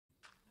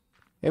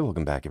Hey,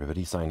 welcome back,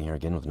 everybody. Sign here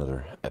again with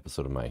another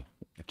episode of my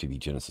FTB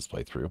Genesis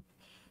playthrough.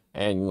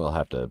 And you'll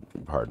have to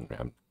pardon me,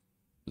 I'm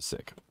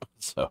sick.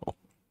 So,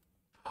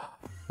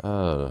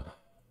 uh,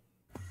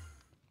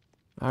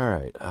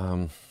 alright,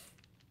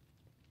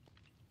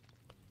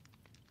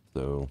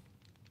 so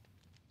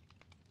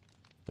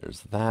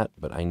there's that,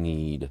 but I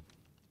need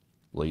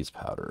blaze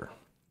powder.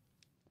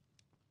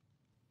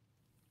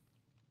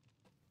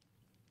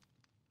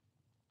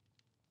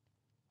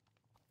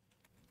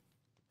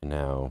 And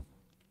now,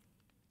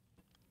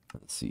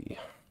 let's see.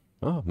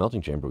 Oh,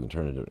 melting chamber we can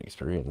turn into an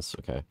experience.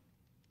 Okay.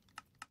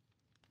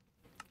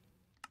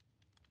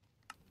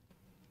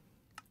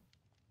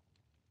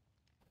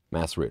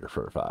 Macerator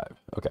for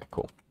 5. Okay,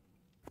 cool.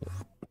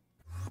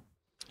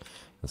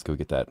 Let's go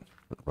get that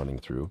running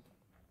through.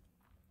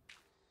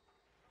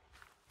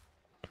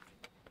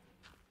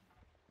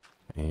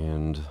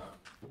 And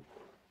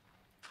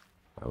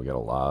we got a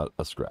lot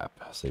of scrap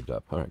saved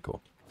up. All right,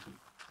 cool.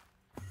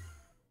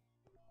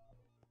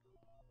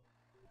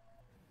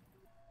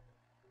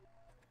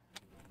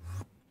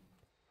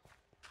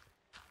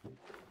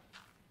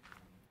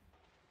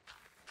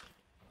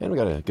 And we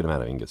got a good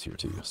amount of ingots here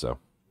too, so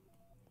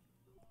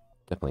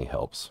definitely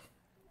helps.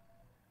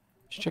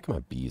 Just check my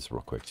bees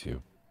real quick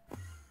too.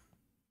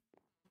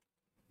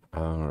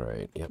 All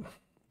right, yep.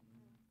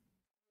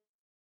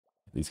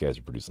 These guys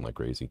are producing like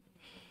crazy.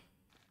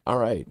 All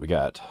right, we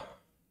got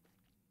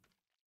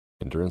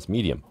endurance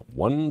medium,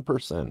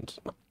 1%.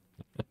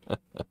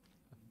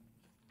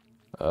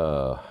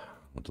 I'll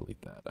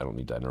delete that. I don't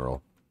need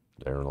diurnal.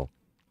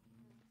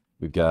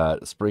 We've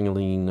got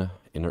springaline,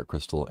 inert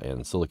crystal,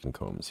 and silicon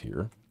combs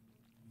here.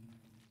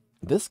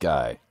 This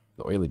guy,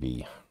 the oily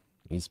bee,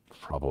 he's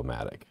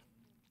problematic.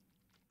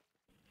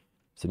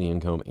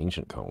 Obsidian comb,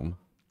 ancient comb,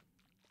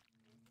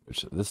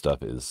 which this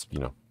stuff is, you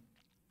know,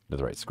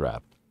 the right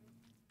scrap.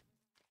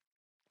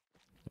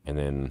 And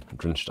then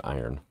drenched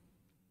iron.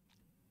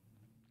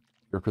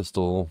 Pure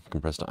crystal,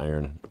 compressed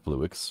iron,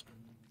 fluix.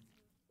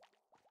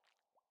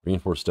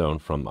 Reinforced stone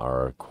from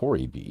our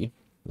quarry bee,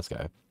 this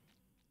guy.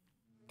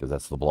 Because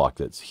that's the block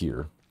that's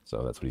here,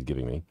 so that's what he's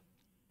giving me.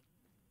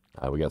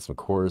 We got some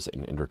cores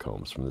and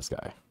intercombs from this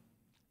guy.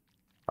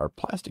 Our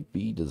plastic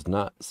bee does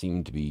not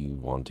seem to be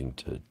wanting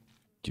to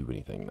do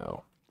anything,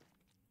 though.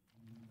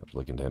 Have to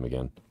look into him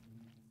again.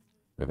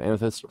 We have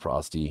amethyst,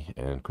 frosty,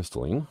 and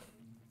crystalline.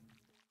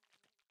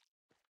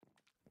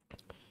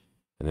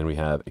 And then we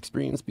have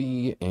experience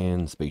bee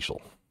and spatial.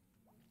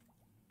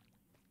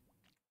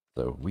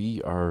 So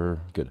we are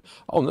good.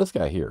 Oh, and this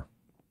guy here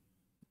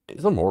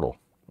is immortal.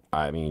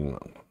 I mean,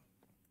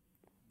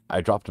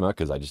 I dropped him out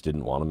because I just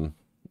didn't want him,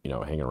 you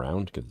know, hanging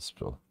around. Because,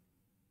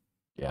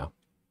 yeah.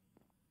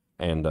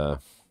 And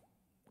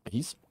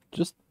he's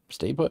just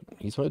stay put.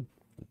 He's good.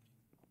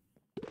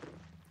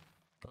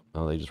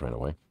 Oh, they just ran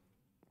away.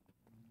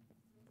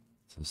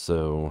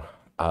 So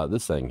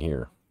this thing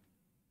here,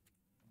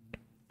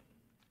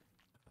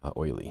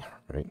 oily,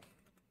 right?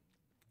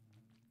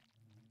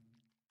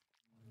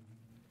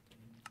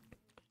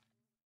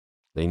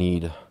 They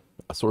need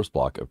a source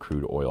block of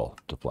crude oil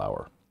to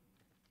flower,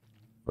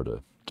 or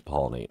to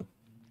pollinate.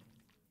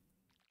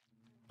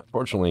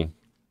 Unfortunately,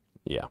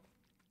 yeah.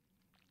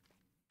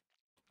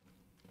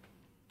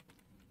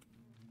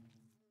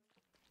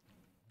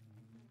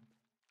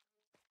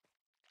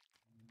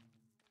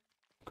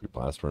 Crude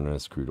blast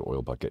furnace, crude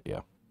oil bucket,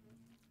 yeah.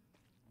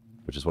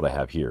 Which is what I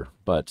have here,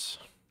 but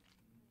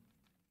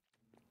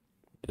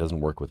it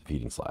doesn't work with the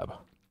feeding slab.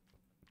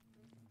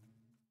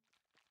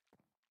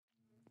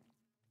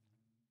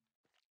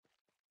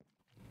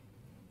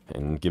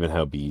 And given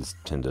how bees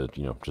tend to,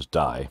 you know, just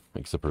die,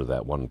 except for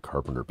that one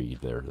carpenter bee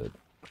there that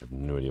I have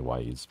no idea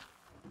why he's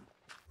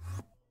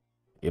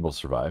able to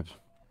survive.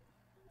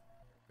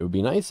 It would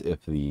be nice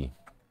if the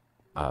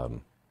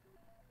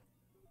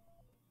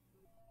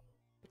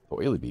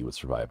oily bee would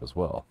survive as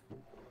well.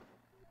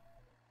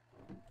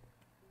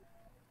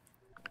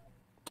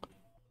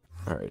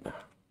 All right.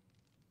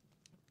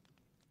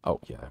 Oh,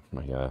 yeah,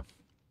 my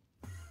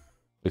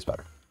blaze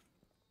powder.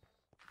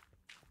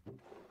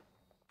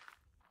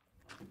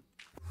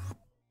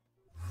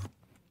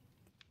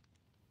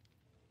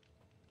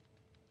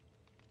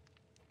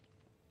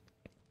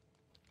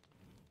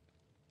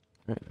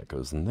 All right, that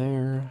goes in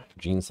there.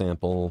 Gene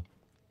sample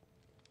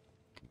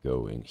can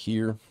go in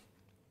here.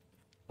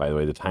 By the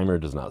way, the timer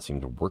does not seem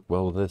to work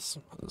well with this,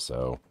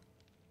 so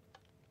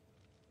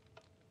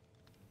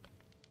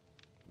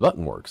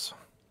button works,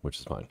 which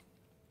is fine.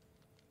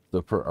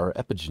 So for our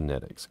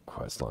epigenetics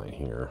quest line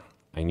here,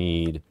 I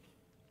need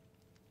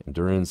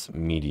endurance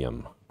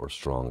medium or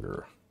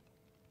stronger.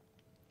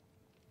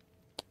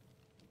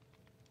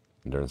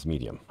 Endurance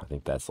medium. I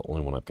think that's the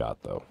only one I've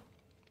got, though.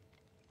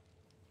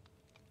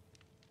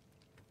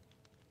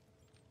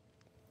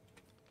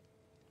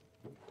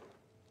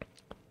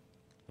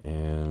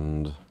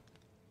 And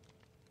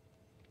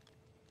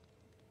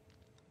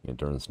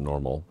endurance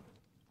normal.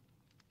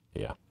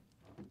 Yeah.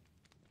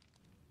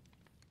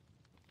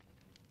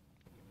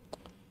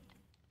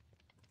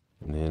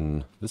 And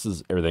then this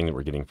is everything that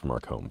we're getting from our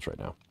combs right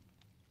now.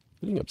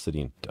 Getting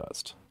obsidian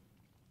dust,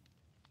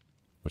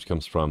 which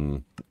comes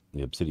from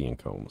the obsidian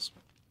combs.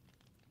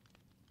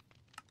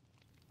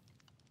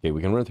 Okay,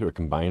 we can run through a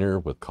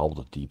combiner with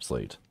cobbled deep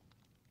slate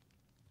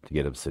to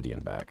get obsidian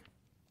back.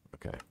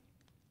 Okay.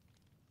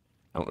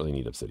 I don't really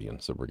need obsidian,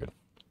 so we're good.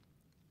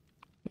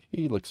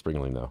 He looks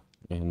springling though.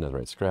 And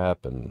netherite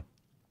scrap, and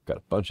got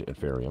a bunch of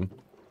inferium.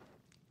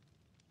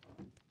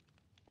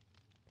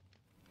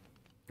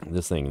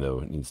 This thing, though,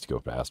 needs to go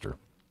faster.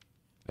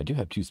 I do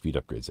have 2 speed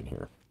upgrades in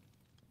here.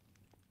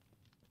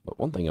 But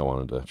one thing I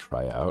wanted to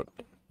try out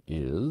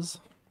is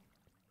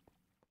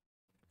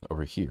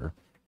over here.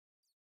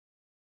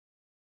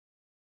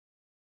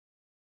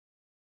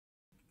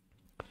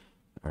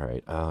 All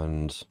right,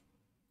 and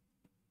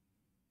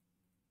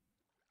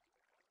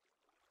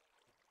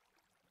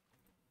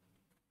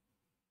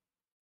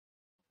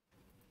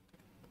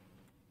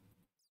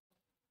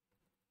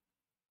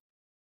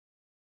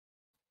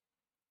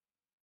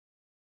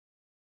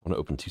I want to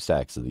open 2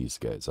 stacks of these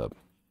guys up.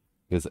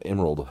 Because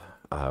emerald,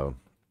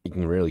 you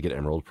can rarely get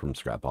emerald from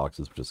scrap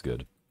boxes, which is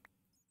good.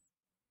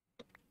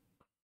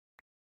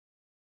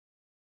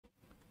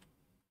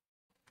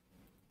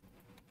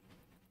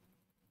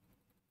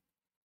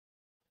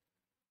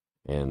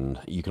 And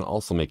you can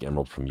also make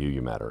emerald from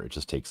UU matter. It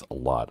just takes a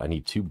lot. I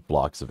need 2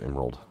 blocks of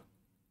emerald.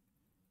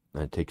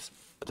 And it takes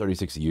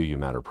 36 UU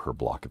matter per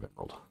block of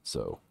emerald.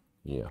 So,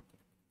 yeah.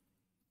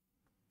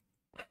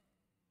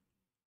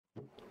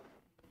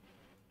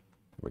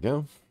 There we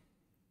go.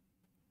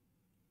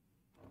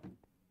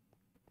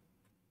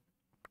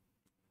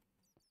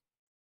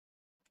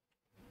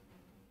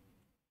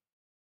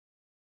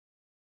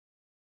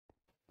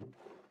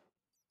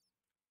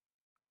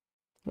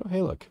 Oh,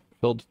 hey, look.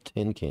 Filled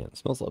tin can.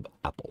 Smells like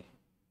apple.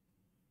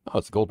 Oh,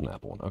 it's a golden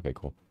apple one. Okay,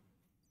 cool.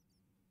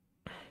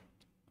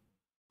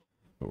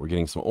 But we're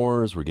getting some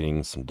ores. We're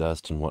getting some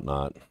dust and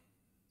whatnot.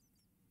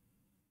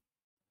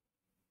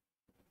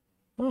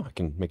 Oh, I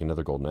can make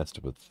another gold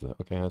nest with...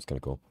 okay, that's kind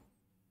of cool.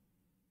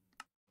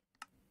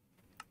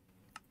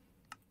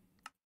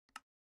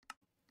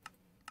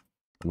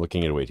 I'm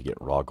looking at a way to get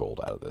raw gold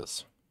out of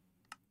this.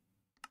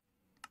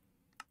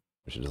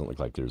 Which it doesn't look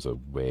like there's a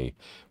way.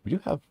 We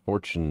do have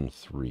Fortune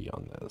 3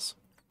 on this.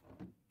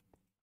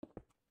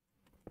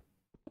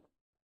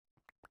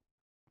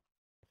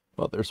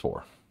 Well, there's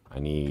 4. I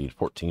need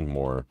 14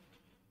 more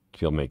to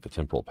be able to make the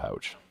temporal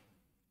pouch.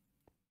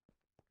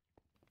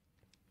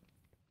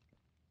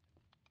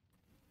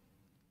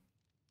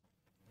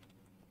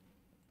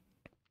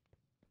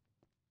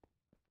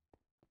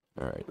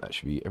 Alright, that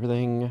should be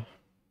everything.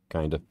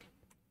 Kind of.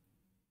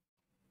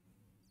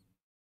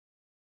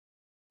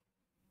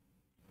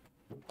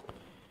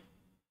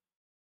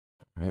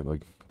 Alright, well,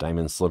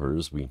 diamond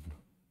slivers. We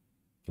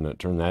can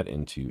turn that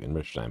into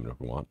enriched diamond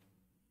if we want.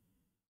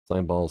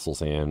 Slime ball, soul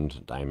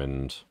sand,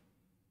 diamond.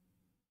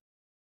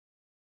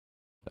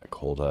 That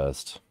coal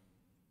dust.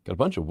 Got a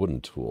bunch of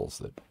wooden tools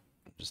that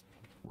are just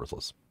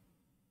worthless.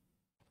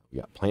 We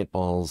got plant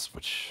balls,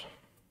 which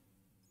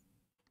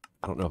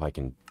I don't know if I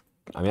can...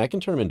 I mean, I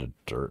can turn them into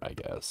dirt, I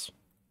guess.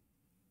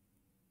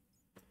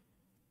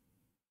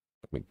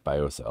 Make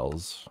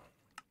biocells.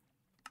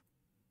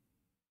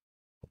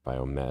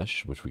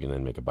 Biomesh, which we can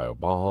then make a bio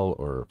ball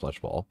or a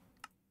flesh ball.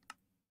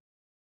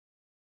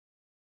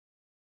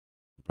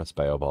 Press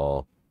bio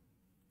ball.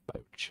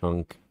 Bio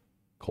chunk.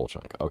 Coal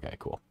chunk. Okay,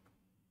 cool.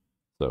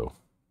 So,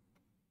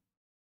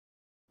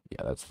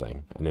 yeah, that's the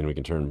thing. And then we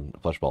can turn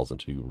flesh balls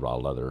into raw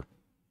leather.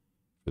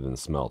 And then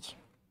smelt.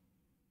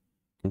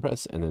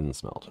 Compress and then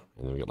smelt.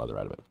 And then we get leather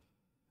out of it.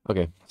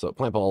 Okay, so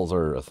plant balls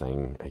are a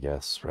thing, I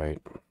guess,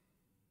 right?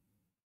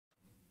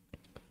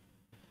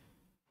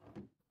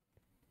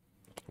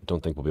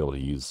 Don't think we'll be able to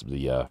use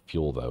the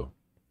fuel, though.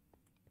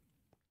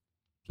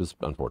 Just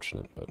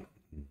unfortunate, but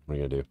what are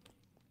you going to do?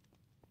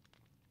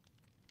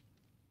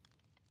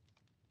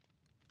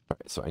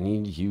 Alright, so I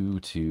need you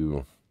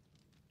to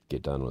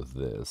get done with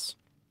this.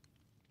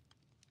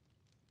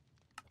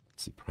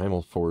 Let's see,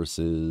 primal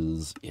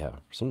forces. Yeah,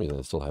 for some reason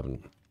I still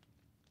haven't...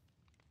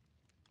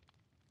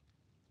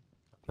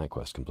 that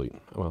quest complete.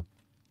 Oh well.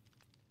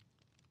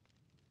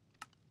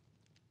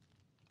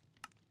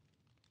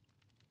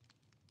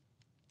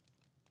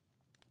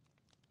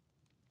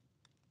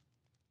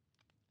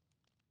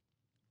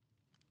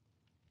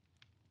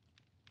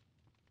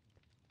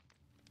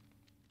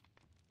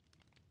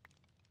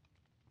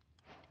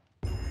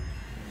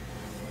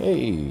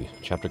 Hey,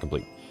 chapter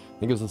complete.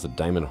 That gives us a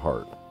diamond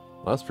heart.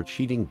 Allows for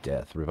cheating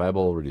death.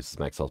 Revival reduces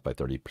max health by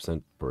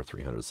 30% for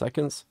 300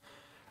 seconds.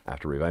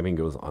 After reviving,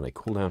 goes on a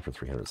cooldown for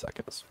 300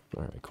 seconds.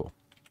 Alright, cool.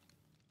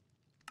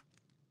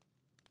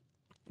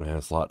 Man,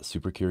 slot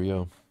super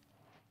curio.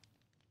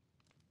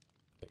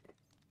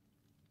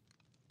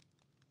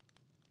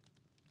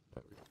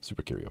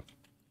 Super curio.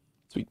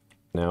 Sweet.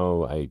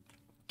 Now I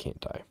can't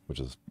die,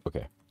 which is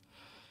okay.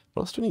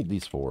 What else do we need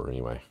these for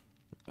anyway?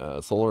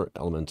 Solar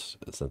element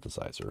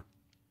synthesizer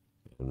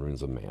and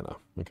runes of mana.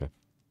 Okay.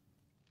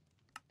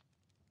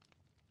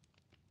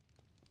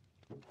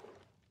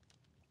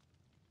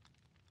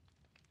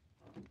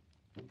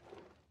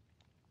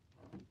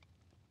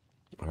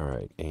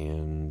 Alright,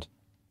 and...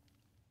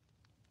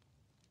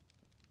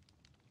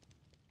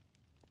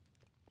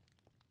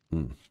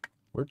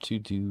 Where to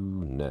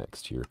do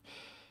next here?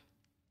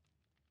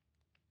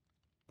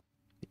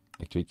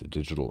 Activate the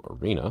digital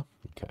arena.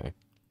 Okay.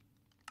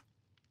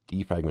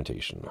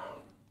 Defragmentation.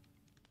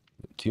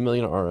 2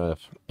 million RF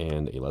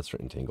and a lesser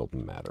entangled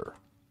matter.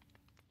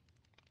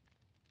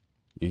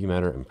 UV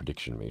matter and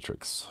prediction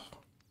matrix.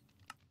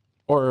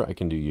 Or I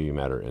can do UV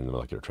matter in the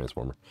molecular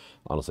transformer.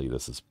 Honestly,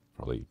 this is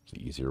probably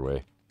the easier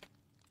way.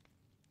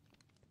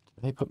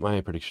 Did I put my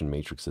prediction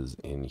matrices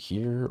in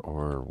here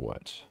or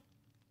what?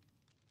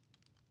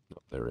 No,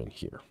 they're in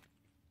here.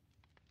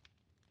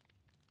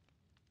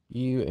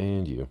 You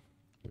and you.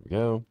 There we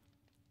go.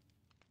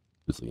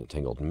 Loosely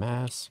entangled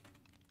mass.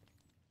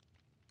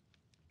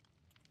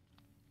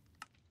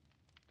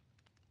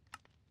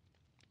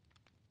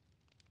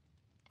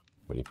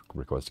 Waiting for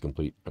request to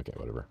complete. Okay,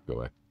 whatever. Go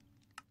away.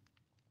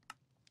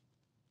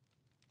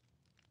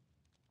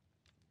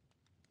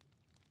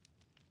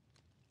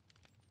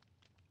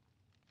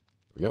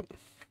 There we go.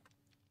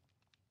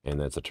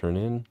 And that's a turn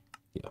in.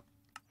 Yeah.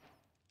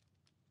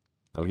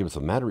 That'll give us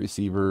a matter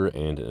receiver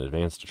and an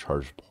advanced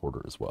charge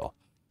porter as well.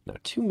 Now,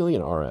 2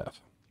 million RF.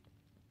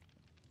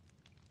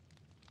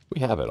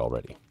 We have it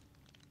already.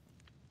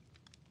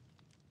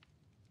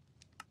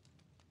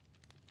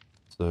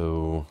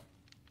 So...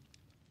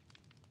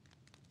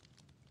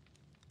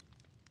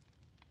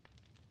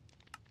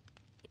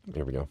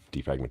 There we go.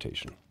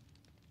 Defragmentation.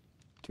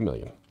 2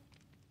 million.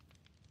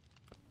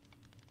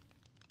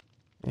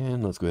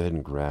 And let's go ahead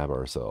and grab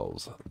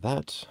ourselves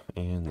that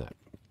and that.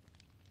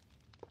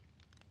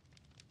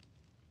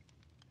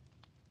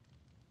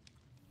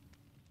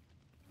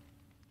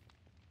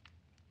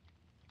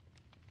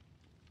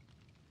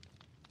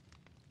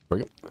 There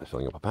we go.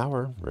 Filling up a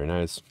power. Very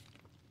nice.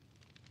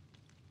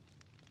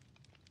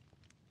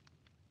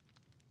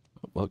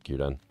 Oh, look, you're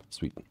done.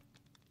 Sweet.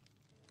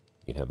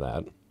 You can have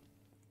that.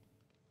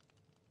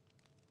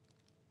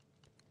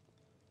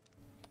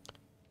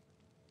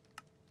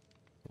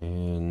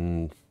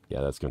 And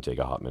yeah, that's going to take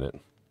a hot minute.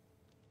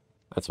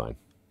 That's fine.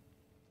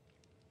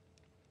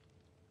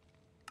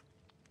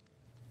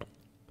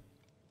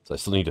 So I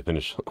still need to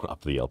finish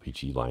up the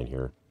LPG line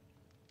here.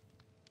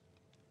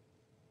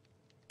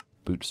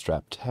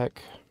 Bootstrap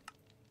tech.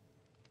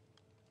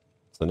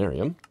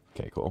 Scenarium.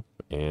 Okay, cool.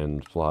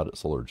 And flawed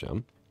solar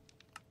gem.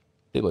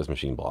 Stabilized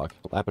machine block.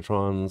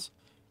 Lapatrons.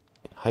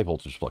 High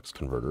voltage flux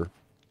converter.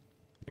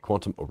 A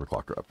quantum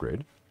overclocker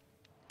upgrade.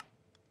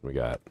 We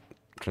got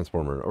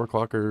transformer and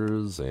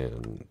overclockers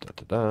and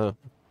da-da-da.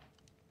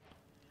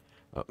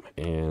 Oh,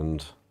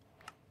 and...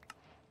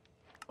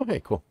 Okay,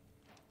 cool.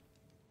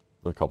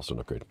 Another cobblestone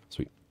upgrade.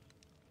 Sweet.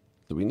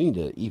 So we need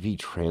an EV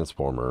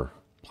transformer,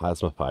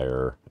 plasma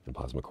fire, and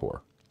plasma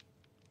core.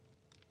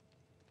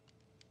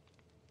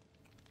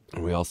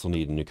 And we also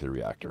need a nuclear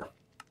reactor.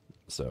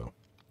 So,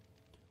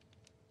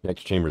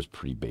 reactor chamber is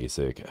pretty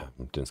basic.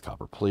 Dense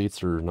copper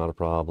plates are not a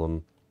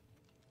problem.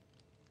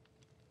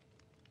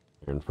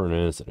 Iron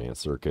furnace,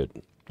 advanced circuit.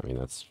 I mean,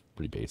 that's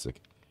pretty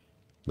basic.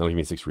 That'll give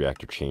me 6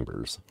 reactor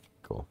chambers.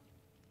 Cool.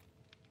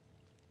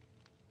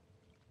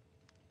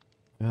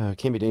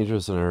 Can be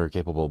dangerous and are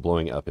capable of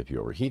blowing up if you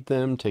overheat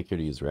them. Take care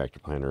to use reactor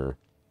planner.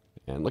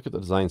 And look at the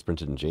designs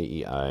printed in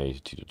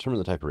JEI to determine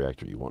the type of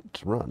reactor you want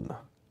to run.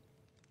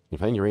 You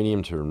can find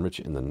uranium to enrich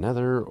in the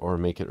nether or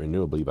make it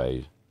renewably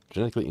by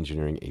genetically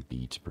engineering a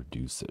bee to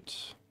produce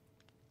it.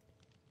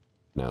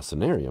 Now,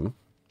 Cenarium.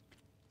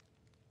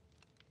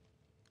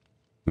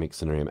 Make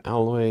Cenarium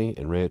alloy,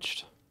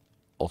 enriched,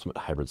 ultimate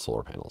hybrid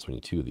solar panels. We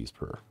need 2 of these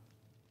per.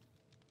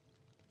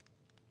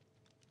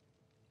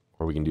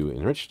 Or we can do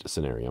enriched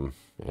Cenarium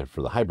and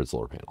for the hybrid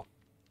solar panel.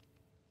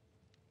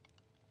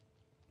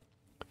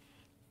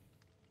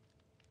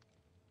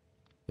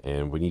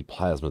 And we need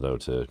plasma, though,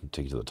 to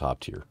take you to the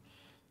top tier.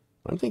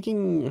 I'm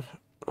thinking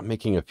of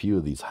making a few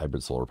of these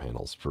hybrid solar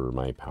panels for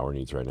my power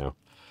needs right now.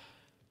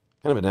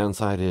 Kind of a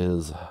downside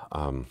is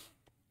we're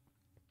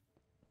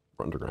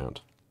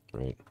underground,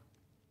 right?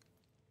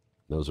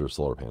 Those are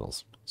solar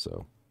panels,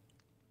 so.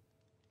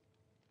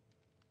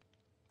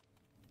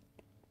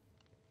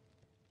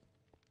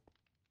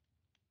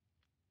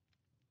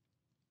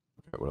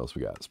 Okay, what else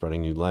we got?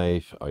 Spreading new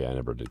life. Oh yeah, I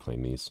never did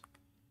claim these.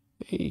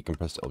 Hey,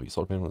 compressed LV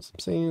solar panel with some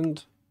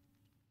sand.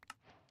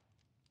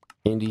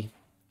 Candy.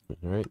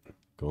 Alright,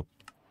 cool.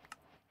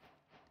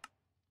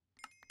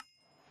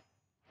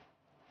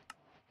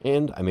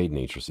 And I made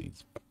nature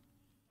seeds.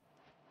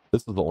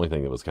 This is the only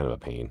thing that was kind of a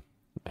pain.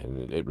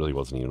 And it really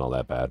wasn't even all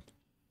that bad.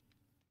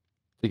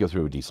 Did go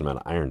through a decent amount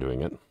of iron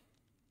doing it.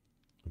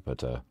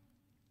 But,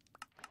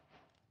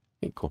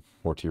 hey, cool.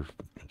 More tier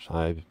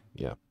 5.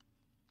 Yeah.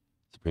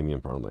 It's a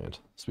premium farmland.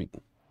 Sweet.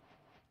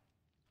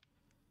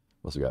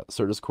 What else we got?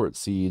 Certus quartz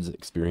seeds,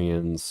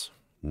 experience,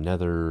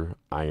 nether,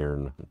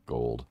 iron,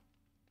 gold.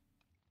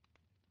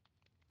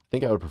 I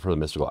think I would prefer the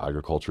mystical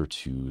agriculture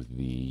to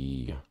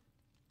the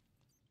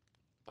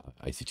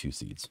IC2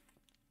 seeds.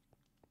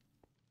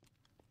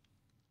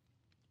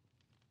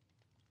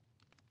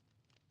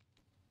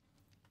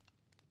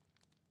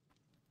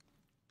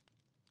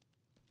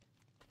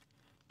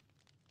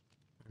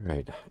 All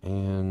right,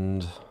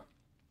 and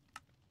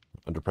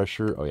under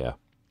pressure. Oh yeah,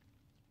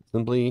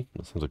 assembly.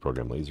 Assembly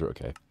program laser.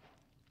 Okay,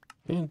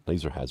 and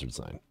laser hazard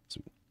sign.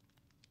 Sweet.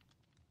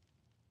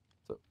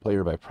 So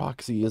player by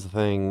proxy is a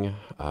thing.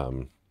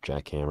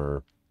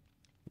 Jackhammer.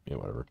 Yeah,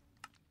 whatever.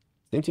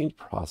 Same change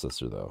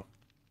processor though.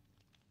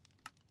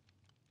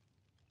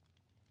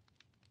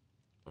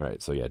 All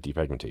right, so yeah,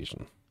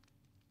 defragmentation.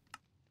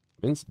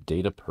 Mince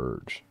data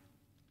purge.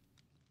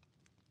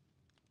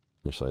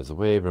 Initialize the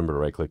wave. Remember to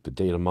right-click the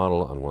data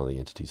model on one of the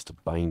entities to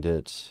bind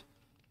it.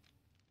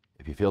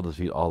 If you fail to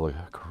defeat all the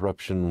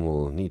corruption,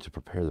 we'll need to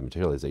prepare the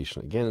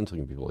materialization again until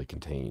it can be fully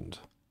contained.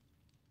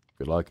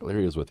 Good luck.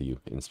 Elyria is with you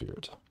in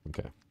spirit.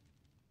 Okay.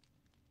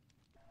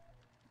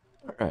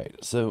 All right,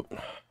 so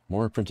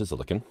more printed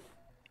silicon.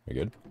 Very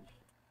good.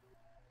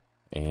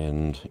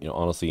 And, you know,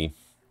 honestly,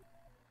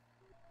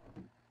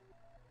 I'm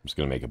just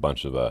going to make a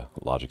bunch of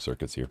logic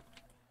circuits here.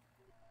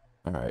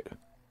 All right.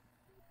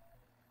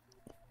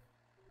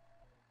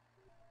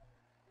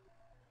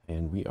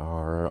 And we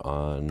are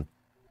on,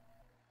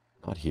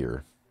 not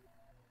here,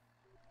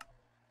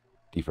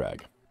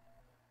 defrag.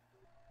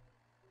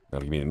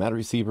 That'll give me the matter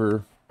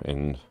receiver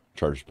and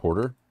charged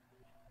porter.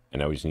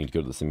 And now we just need to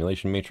go to the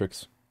simulation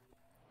matrix.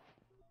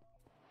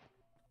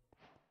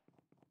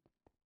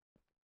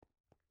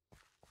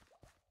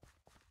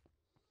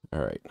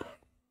 All right.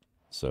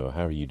 So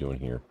how are you doing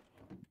here?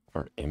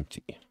 Are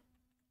empty.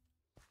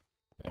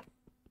 Okay.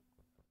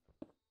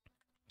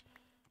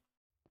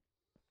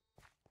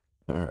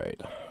 All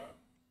right.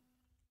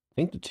 I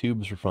think the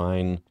tubes are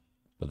fine,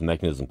 but the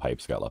mechanism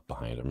pipes got left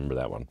behind. I remember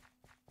that one.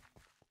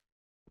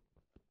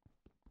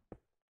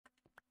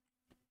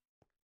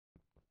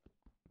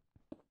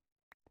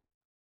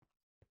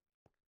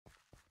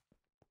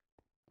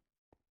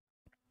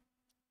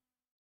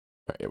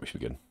 All right, yeah, we should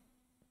be good.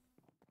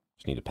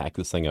 Just need to pack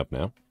this thing up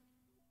now.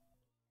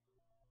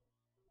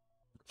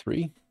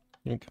 3.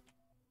 Yink.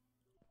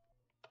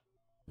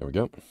 There we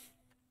go.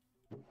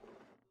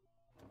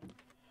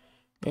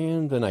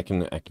 And then I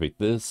can activate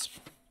this.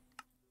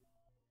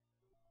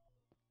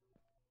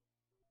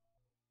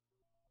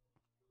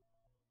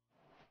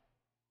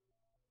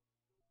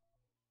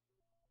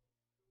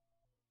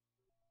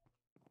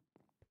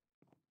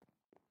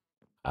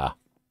 Ah,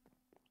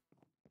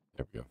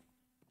 there we go.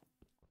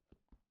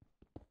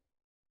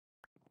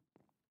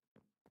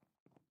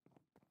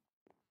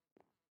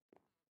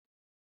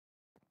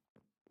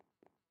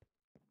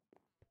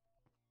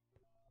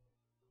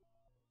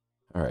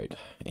 All right,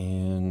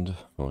 and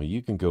well,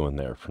 you can go in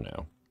there for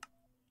now.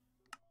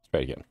 Let's try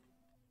it again.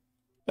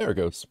 There it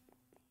goes.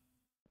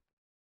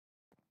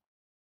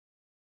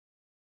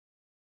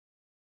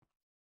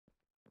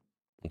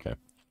 Okay.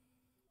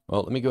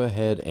 Well, let me go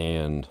ahead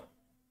and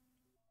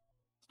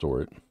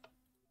store it. And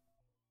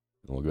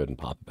we'll go ahead and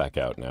pop it back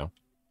out now.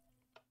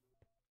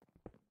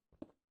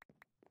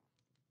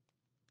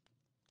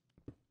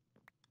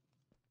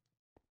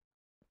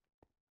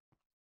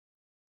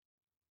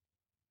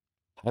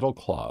 Tidal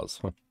claws.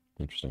 Huh.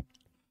 Interesting.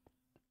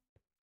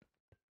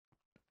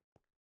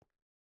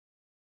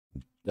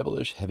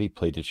 Devilish heavy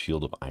plated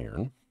shield of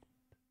iron.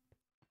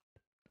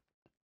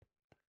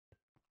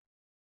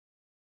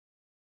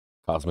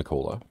 Cosmic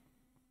Cola.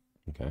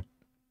 Okay.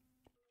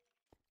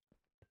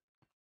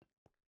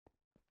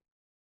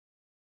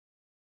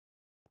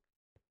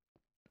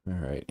 All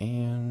right,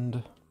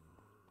 and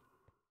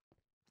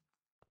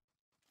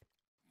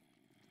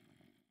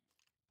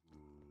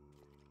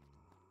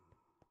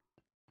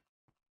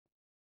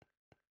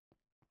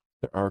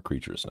there are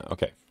creatures now.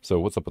 Okay, so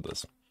what's up with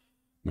this?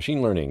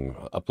 Machine learning.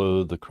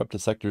 Upload the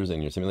corrupted sectors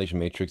in your simulation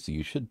matrix.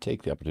 You should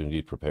take the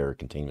opportunity to prepare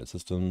containment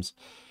systems.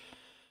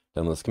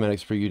 Download the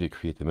schematics for you to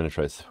create the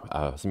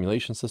miniaturized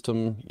simulation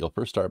system. You'll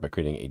first start by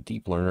creating a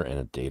deep learner and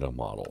a data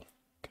model.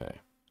 Okay.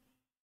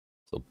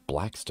 So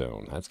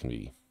Blackstone, that's going to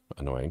be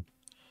annoying.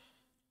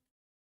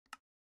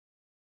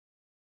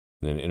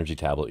 And then energy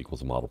tablet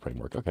equals a model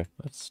framework. Okay,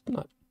 that's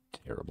not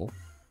terrible.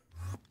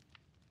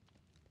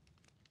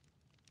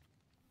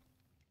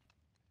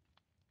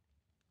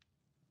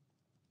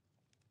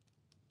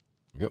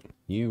 There we go.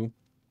 You.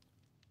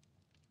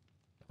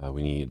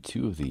 We need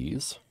 2 of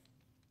these.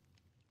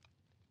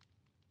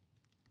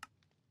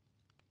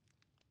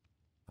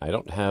 I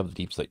don't have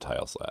deep slate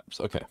tile slabs.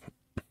 Okay.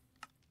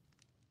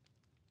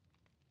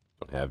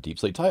 Don't have deep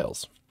slate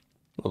tiles.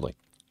 Lovely.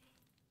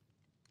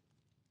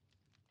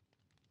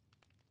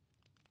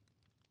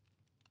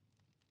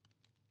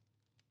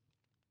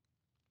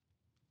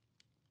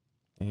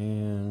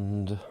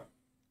 And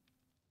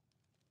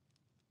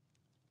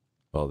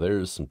well,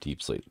 there's some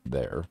deep slate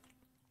there.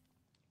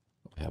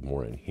 I have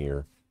more in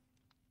here.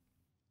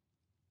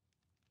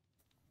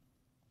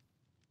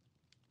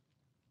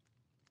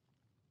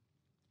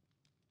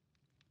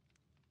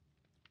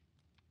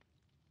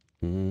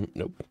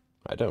 Nope,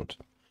 I don't.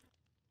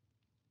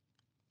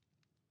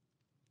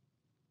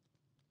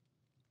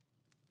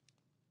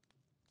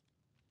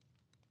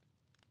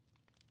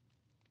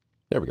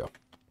 There we go.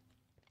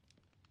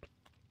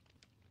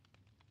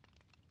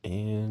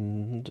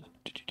 And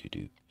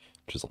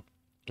chisel.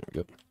 There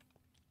we go.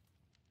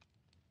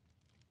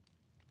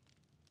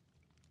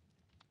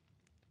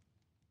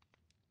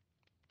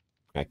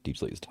 Deep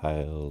slate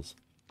tiles.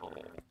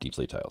 Deep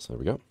slate tiles. There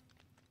we go.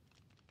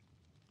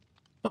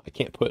 Oh, I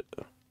can't put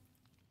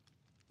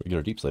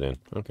regular deep slate in.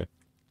 Okay.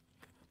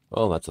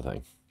 Well, that's a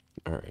thing.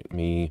 All right,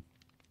 me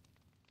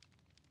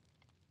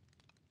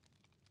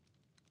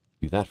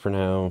do that for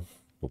now.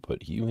 We'll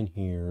put you in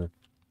here.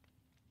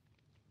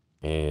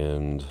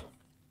 And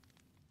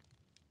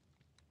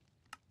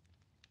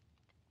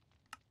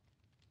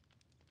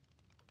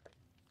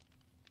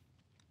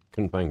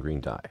couldn't find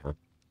green dye, huh?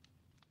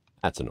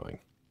 That's annoying.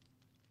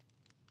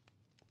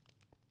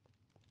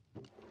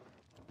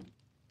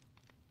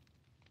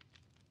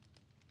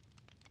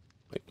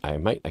 Wait, I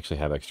might actually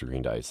have extra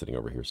green dye sitting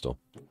over here still.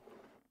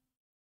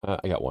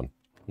 I got one.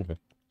 Okay.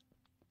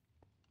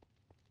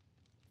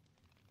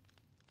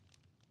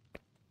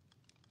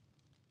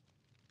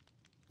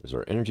 There's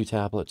our energy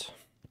tablet.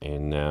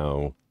 And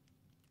now,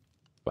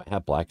 do I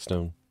have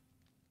blackstone?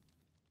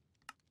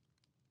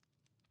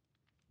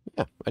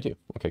 Yeah, I do.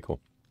 Okay,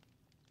 cool.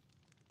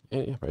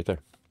 Yeah, right there.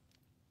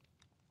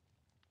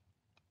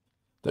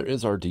 There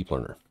is our deep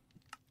learner.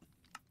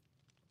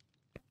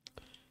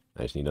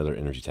 I just need another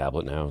energy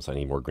tablet now, so I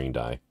need more green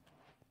dye.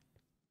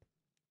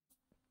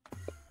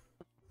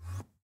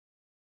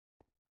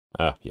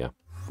 Yeah. Yeah,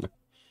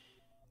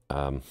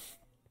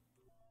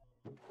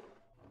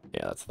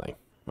 that's the thing.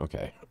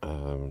 Okay.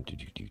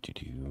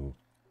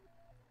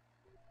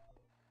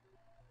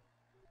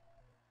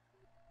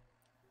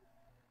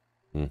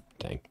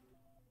 Dang.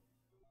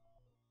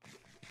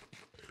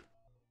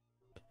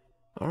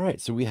 All right,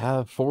 so we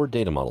have 4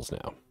 data models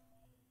now.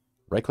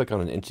 Right-click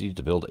on an entity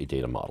to build a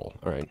data model.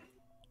 All right.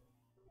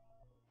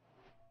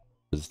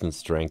 Resistance,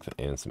 strength,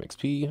 and some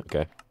XP.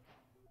 Okay.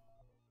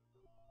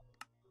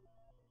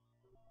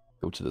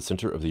 Go to the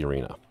center of the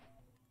arena.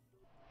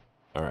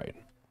 All right.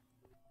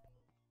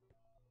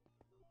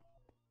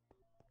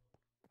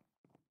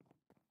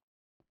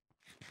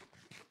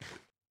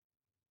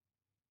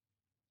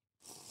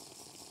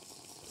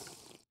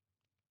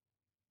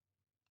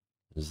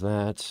 Is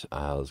that?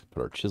 Let's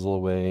put our chisel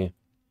away.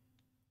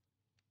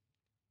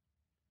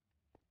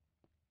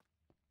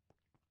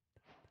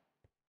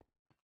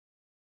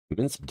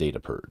 Commence data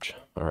purge.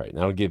 All right,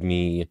 now give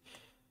me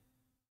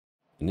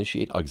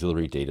initiate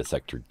auxiliary data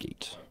sector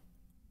gate.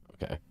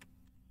 Okay.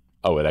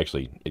 Oh, it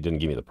didn't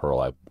give me the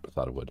pearl I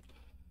thought it would.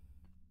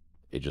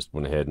 It just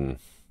went ahead and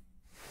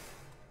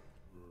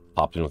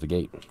popped in with the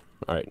gate.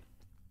 All right.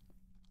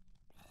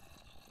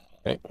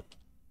 Okay.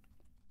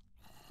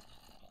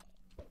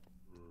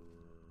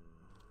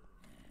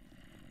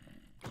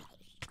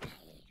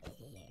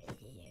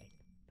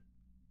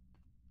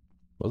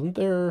 Wasn't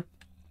there?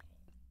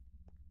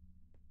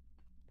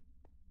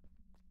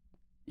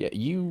 Yeah,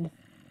 you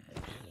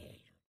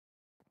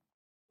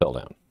fell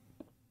down.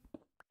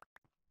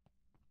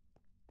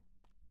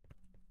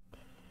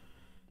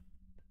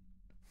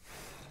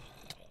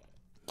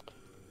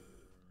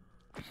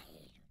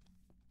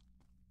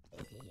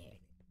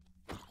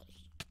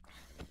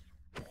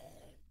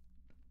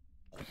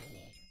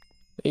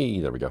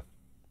 Hey, there we go.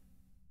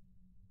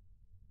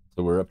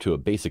 So we're up to a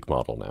basic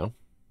model now.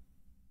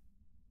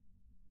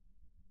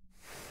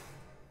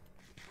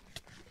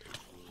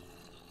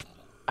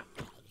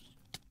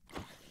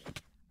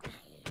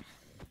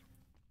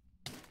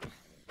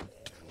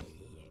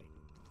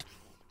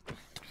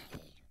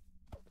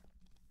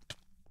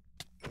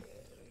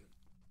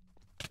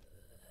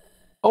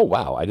 Oh,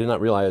 wow. I did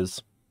not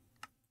realize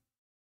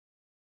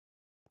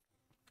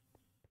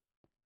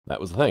that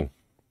was the thing.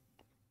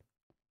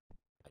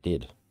 I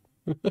did.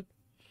 Okay,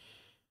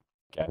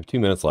 I have 2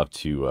 minutes left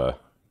to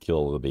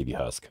kill the baby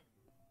husk.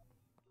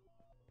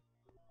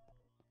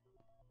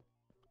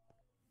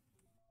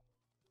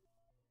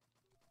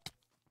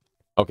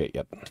 Okay,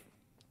 yep.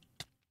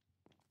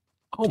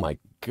 Oh my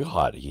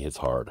god, he hits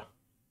hard.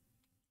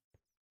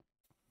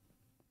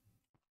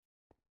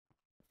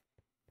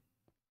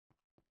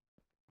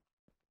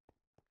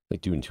 Like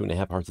doing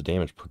 2.5 hearts of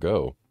damage per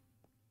go.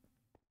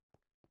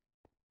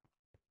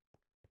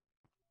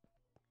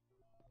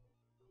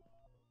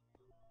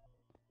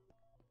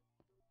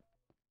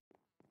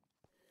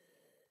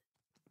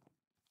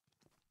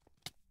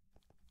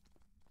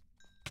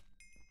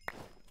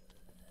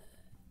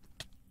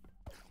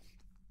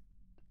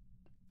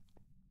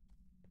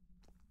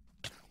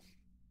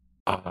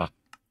 Ah.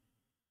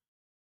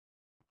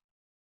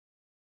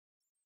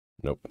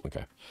 Nope,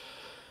 okay.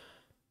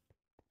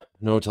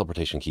 No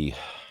teleportation key.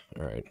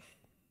 All right.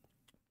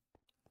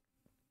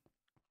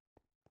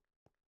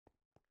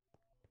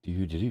 Do.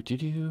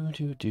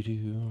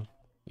 You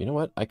know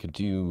what? I could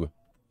do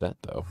that,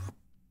 though.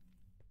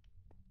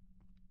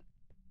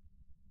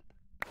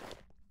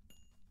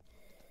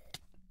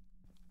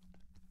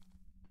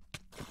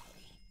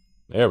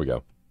 There we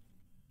go.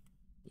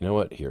 You know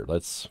what? Here,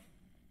 let's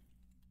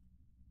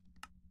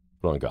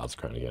put on God's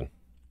Crown again.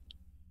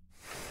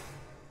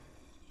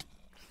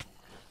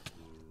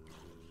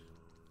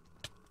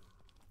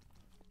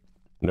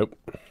 Nope.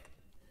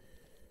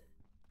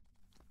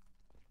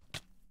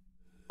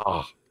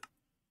 Ah.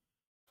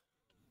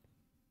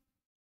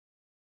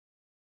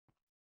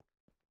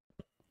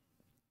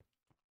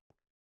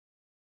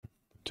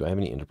 Do I have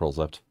any interpearls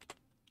left?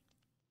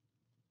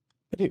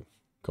 I do.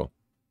 Cool.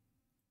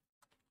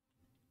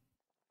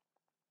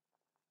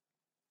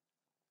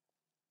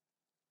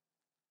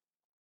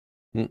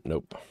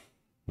 Nope.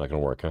 Not gonna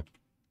work, huh?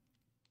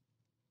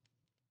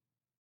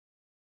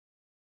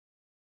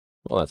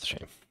 Well, that's a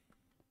shame.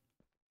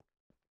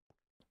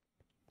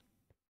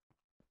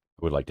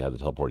 I would like to have the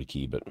teleported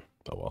key, but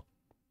oh well.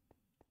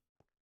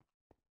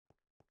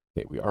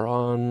 Okay, we are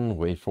on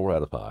wave 4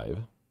 out of 5.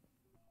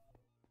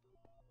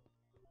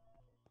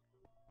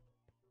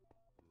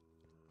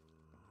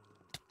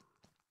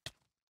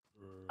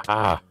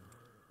 Ah!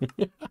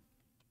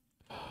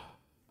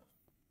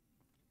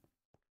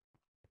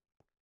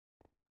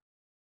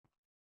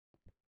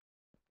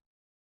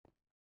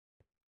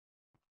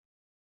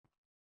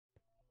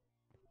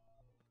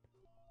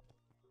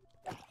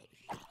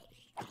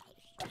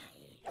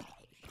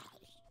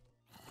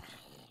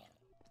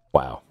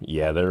 Wow.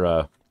 Yeah,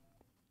 they're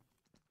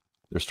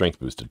strength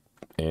boosted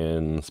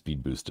and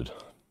speed boosted.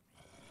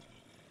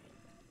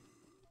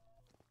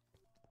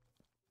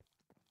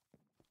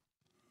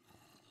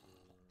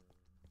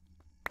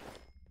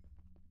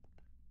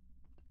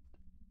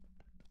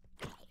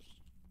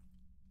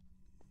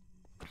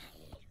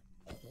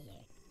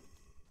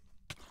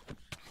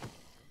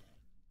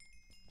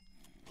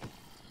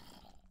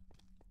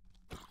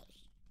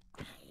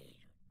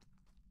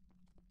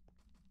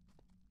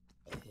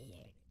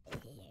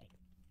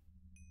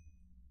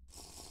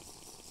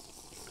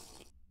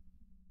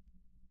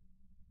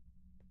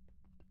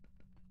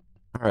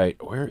 All right,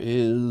 where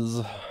is...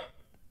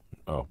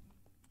 Oh.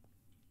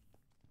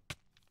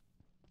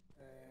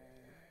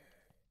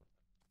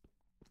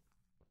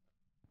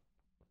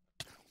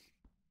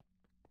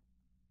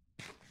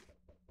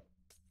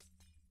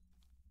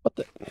 What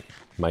the...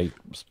 My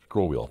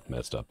scroll wheel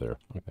messed up there.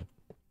 Okay.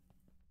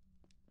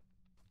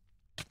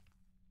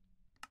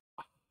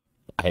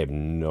 I have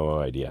no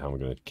idea how I'm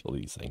going to kill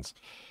these things.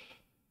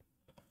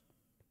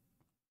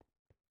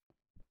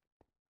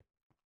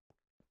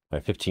 I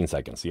have 15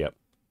 seconds. Yep.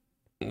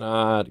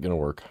 Not going to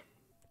work.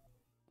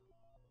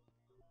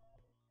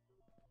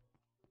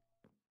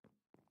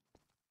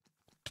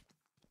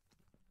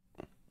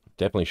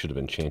 Definitely should have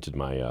enchanted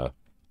my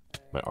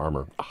my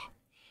armor. Ah.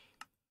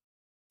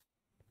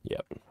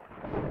 Yep.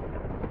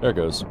 There it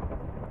goes.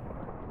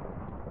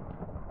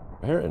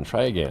 There and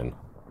try again.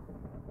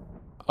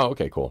 Oh,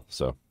 okay, cool.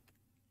 So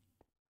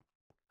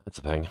that's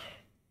a thing.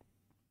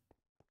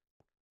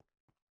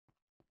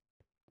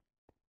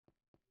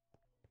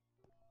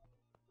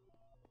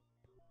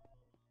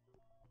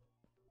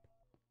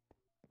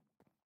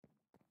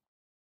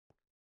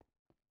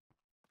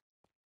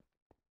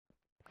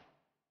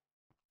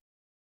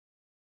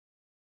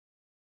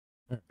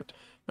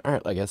 All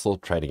right, I guess we'll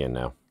try it again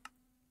now.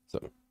 So.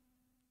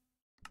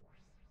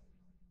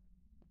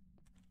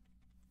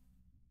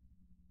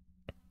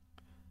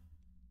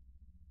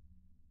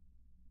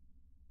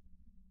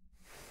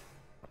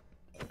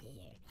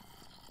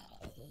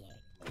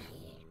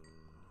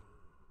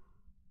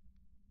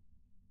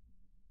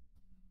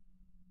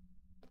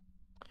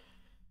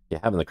 Yeah,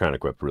 having the crown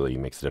equipped really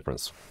makes a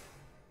difference.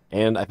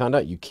 And I found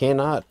out you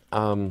cannot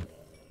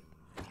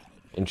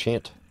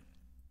enchant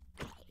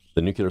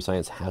the nuclear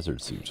science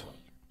hazard suit.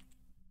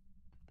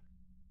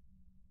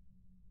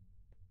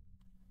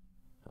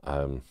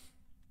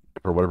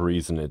 For whatever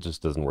reason, it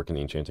just doesn't work in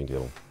the enchanting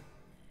table.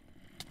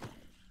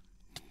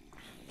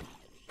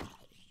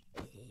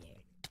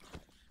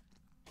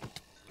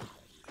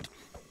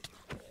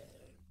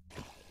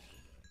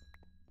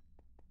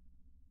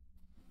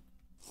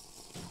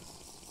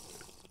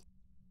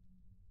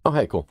 Oh,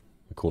 hey, cool.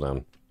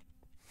 Cooldown.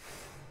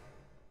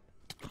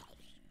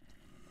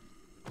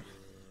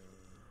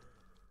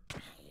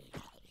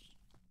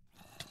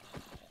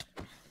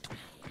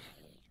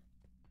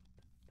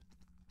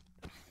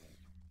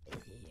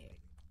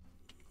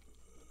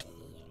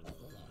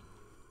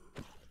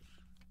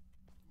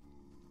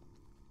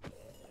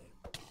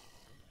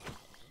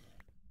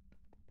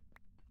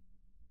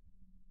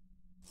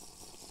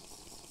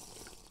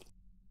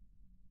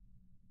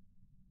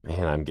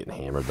 Man, I'm getting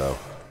hammered, though.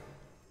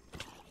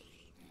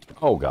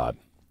 Oh, God.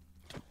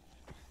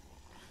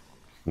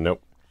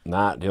 Nope.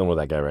 Not dealing with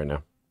that guy right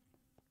now.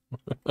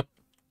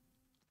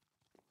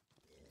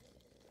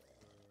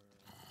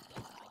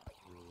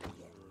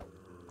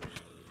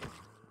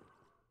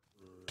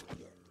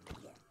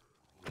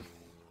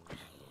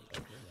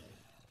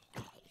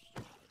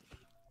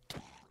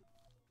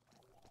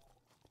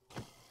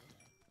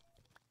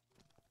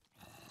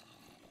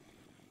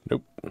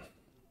 Nope.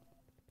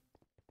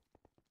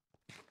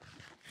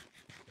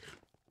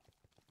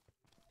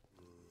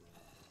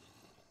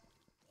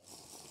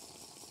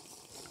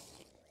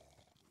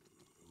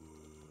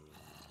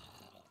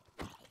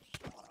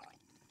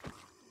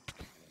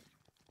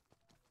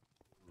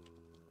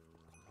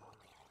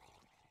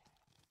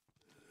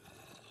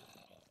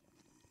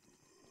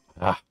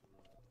 Ah.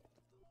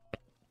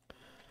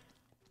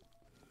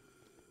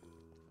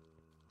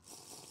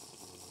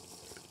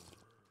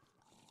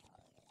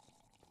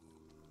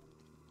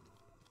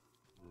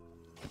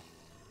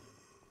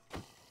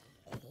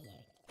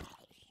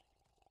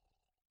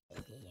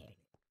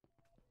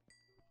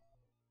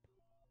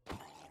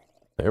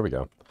 There we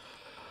go.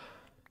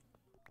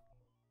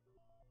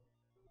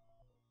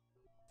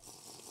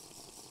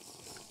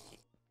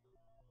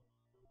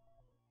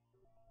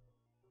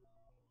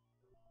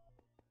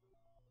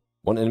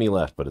 One enemy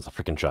left, but it's a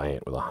freaking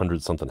giant with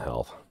 100-something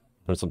health.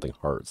 100-something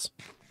hearts.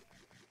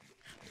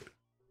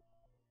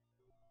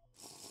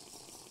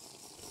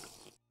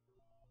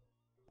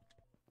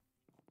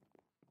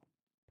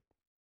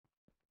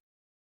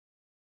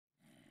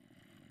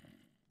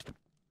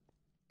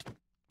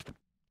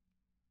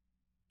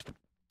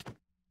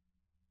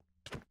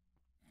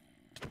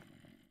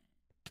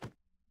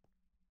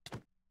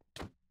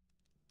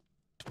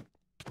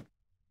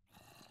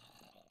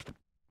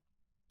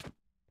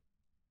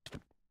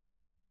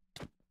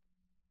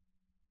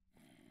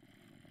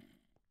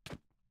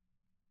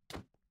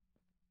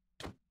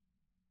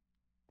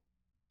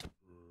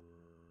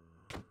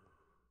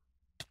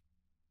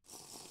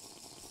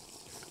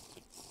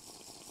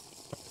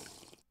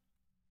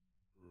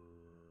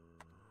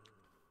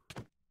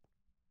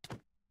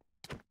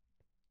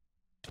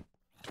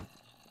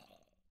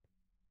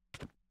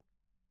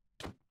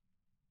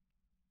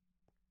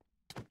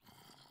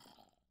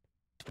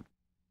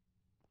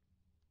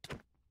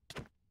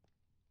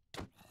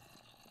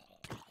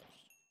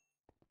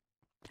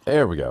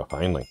 There we go,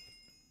 finally.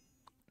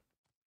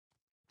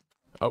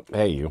 Oh,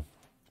 hey, you.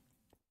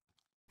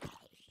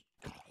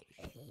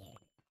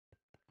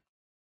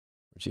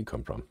 Where'd you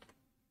come from?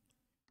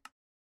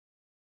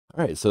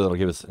 All right, so that'll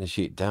give us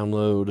initiate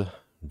download,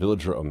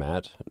 villager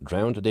omat,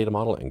 drowned data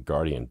model, and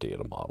guardian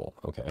data model.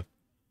 Okay.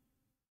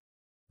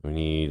 We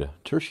need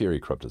tertiary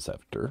corrupted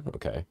scepter.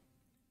 Okay.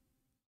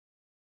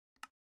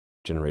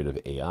 Generative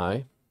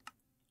AI.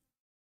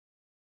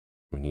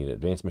 We need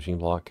advanced machine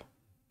block.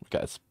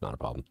 Okay, it's not a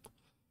problem.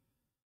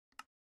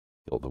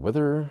 Kill the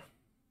wither.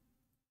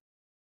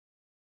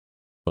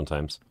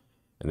 Sometimes.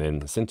 And then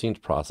the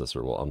sentient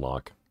processor will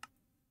unlock.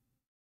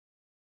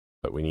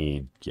 But we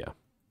need, yeah,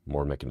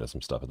 more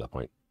mechanism stuff at that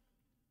point.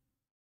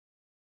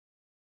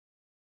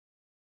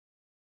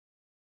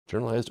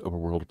 Generalized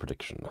overworld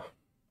prediction. All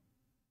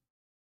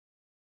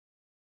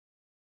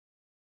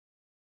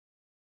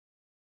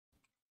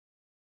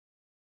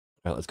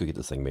right, let's go get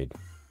this thing made.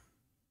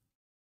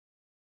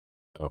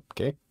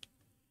 Okay.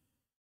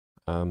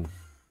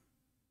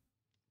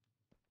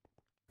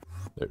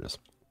 There it is.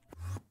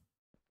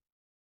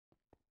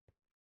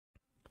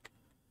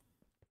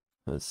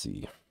 Let's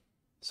see.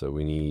 So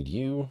we need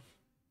you.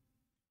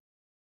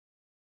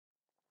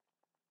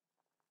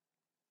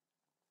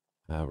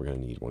 We're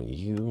going to need one of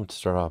you to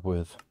start off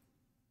with.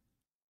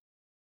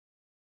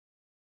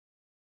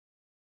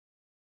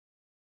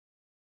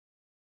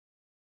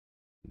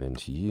 Then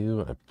to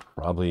you,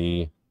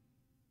 I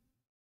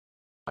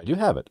do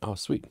have it. Oh,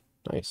 sweet.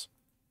 Nice.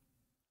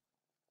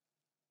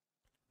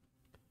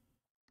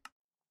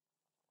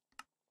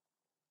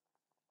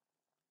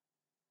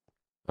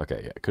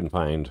 Okay, yeah, I couldn't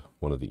find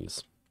one of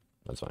these.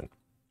 That's fine.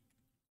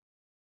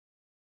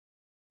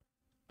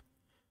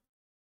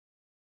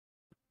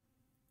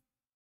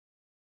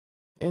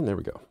 And there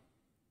we go.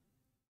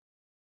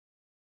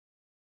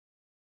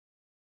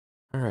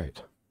 All right.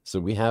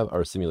 So we have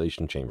our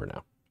simulation chamber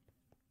now.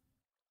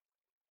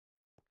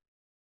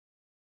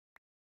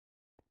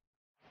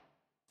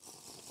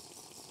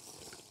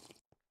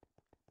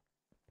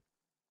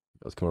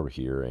 Let's come over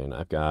here, and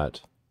I've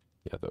got,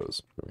 yeah,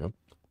 those. There we go.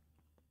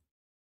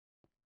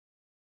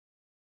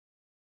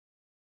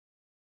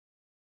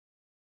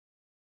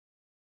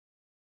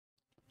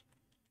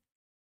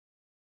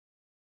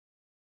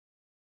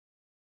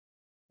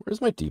 Where's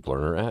my deep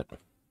learner at?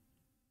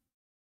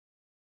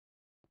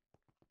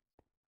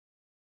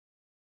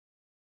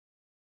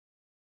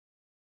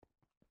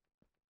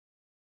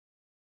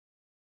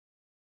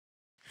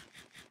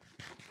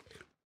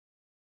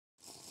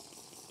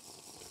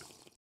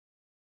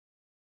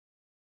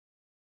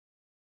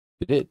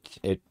 Did it?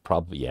 It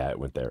probably, yeah, it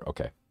went there.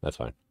 Okay, that's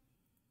fine.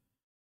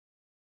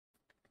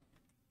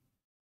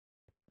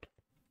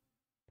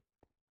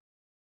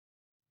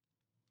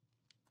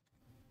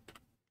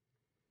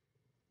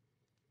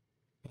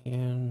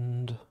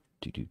 And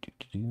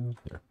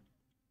there.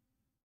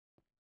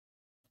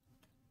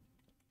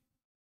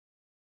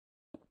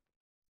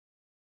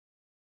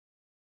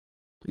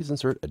 Please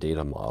insert a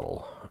data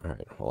model. All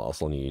right, we'll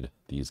also need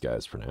these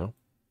guys for now.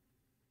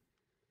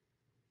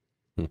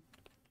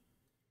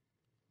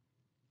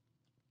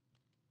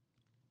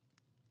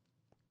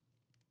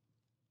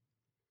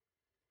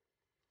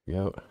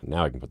 Go.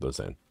 Now I can put those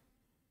in.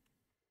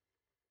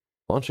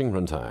 Launching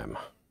runtime.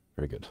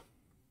 Very good.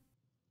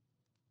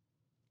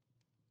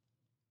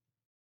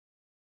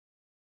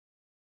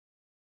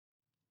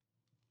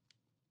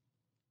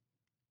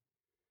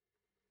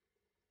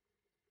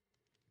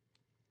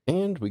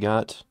 And we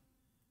got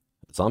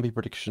zombie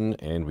prediction,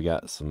 and we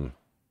got some,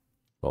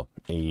 well,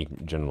 a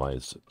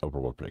generalized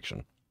overworld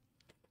prediction,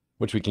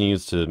 which we can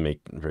use to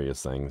make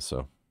various things,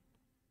 so.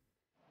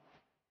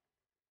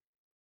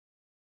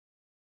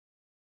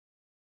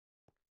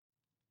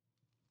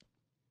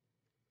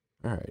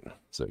 All right,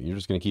 so you're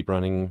just going to keep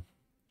running.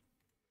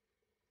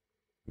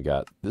 We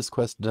got this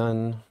quest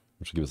done,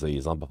 which gives us a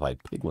zombified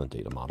piglin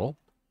data model.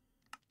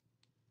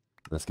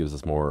 This gives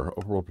us more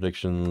overworld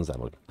predictions,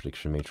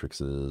 prediction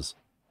matrices.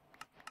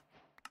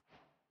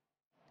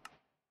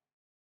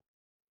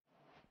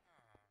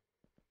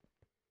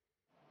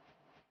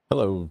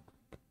 Hello,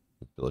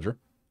 villager.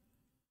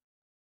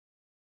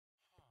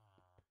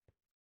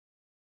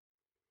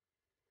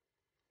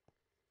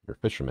 You're a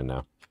fisherman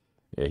now.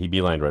 Yeah, he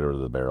beelined right over to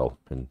the barrel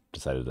and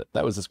decided that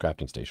that was his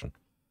crafting station.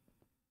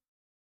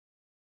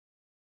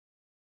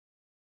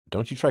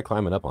 Don't you try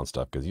climbing up on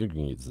stuff, because you're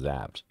going to get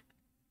zapped.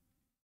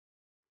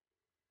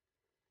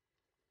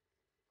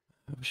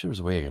 I wish there was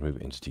a way I could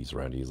move entities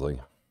around easily.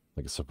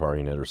 Like a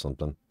safari net or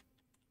something.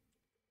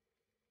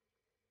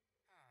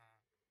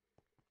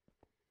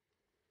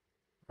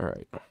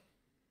 Alright.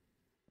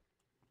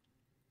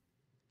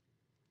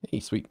 Hey,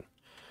 sweet.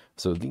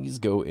 So these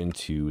go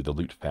into the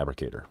loot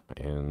fabricator,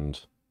 and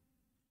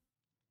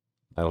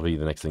that'll be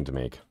the next thing to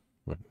make.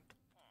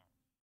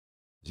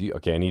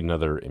 Okay, I need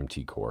another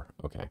MT core.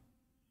 Okay.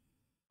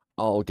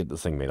 I'll get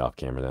this thing made off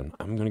camera then.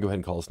 I'm going to go ahead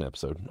and call this an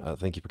episode.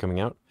 Thank you for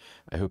coming out.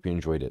 I hope you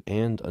enjoyed it.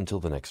 And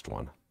until the next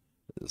one,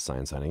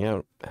 Sign signing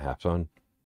out. Have fun.